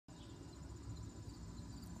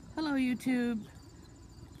Hello YouTube,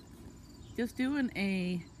 just doing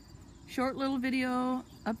a short little video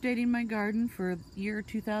updating my garden for year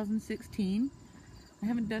 2016. I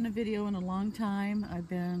haven't done a video in a long time. I've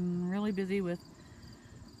been really busy with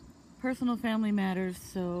personal family matters,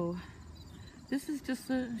 so this is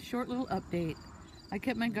just a short little update. I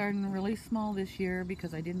kept my garden really small this year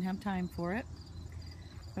because I didn't have time for it.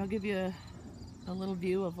 But I'll give you a little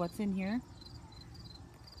view of what's in here.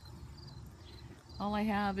 All I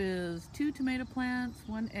have is 2 tomato plants,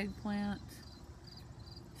 1 eggplant,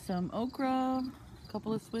 some okra, a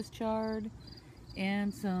couple of Swiss chard,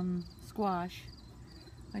 and some squash.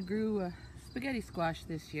 I grew a spaghetti squash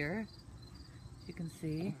this year, as you can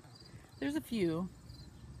see. There's a few.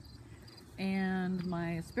 And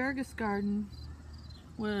my asparagus garden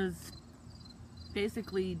was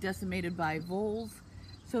basically decimated by voles.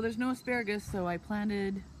 So there's no asparagus, so I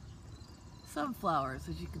planted sunflowers,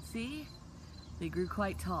 as you can see. They grew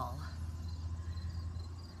quite tall.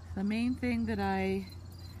 The main thing that I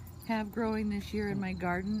have growing this year in my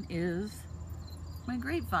garden is my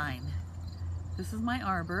grapevine. This is my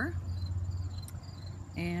arbor,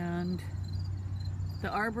 and the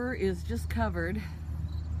arbor is just covered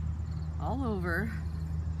all over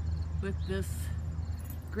with this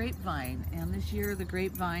grapevine. And this year the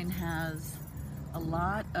grapevine has a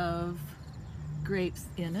lot of grapes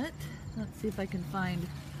in it. Let's see if I can find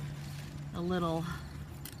a little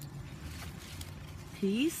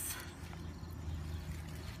piece.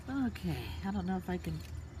 Okay, I don't know if I can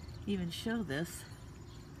even show this.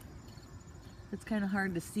 It's kind of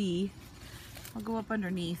hard to see. I'll go up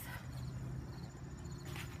underneath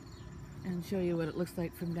and show you what it looks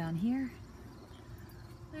like from down here.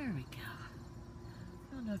 There we go.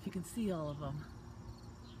 I don't know if you can see all of them.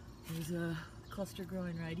 There's a cluster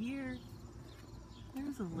growing right here.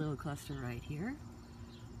 There's a little cluster right here.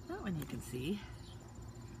 That one you can see.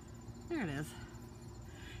 There it is.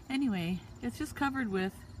 Anyway, it's just covered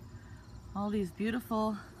with all these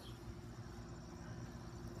beautiful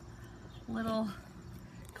little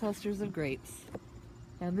clusters of grapes.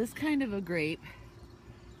 And this kind of a grape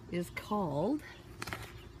is called,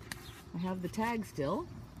 I have the tag still,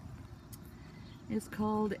 it's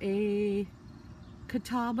called a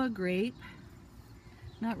Catawba grape.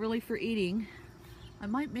 Not really for eating. I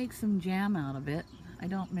might make some jam out of it. I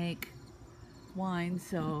don't make wine,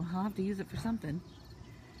 so I'll have to use it for something.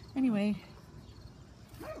 Anyway,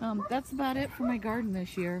 that's about it for my garden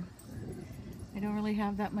this year. I don't really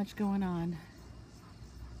have that much going on.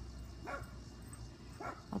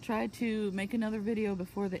 I'll try to make another video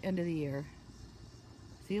before the end of the year.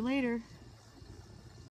 See you later.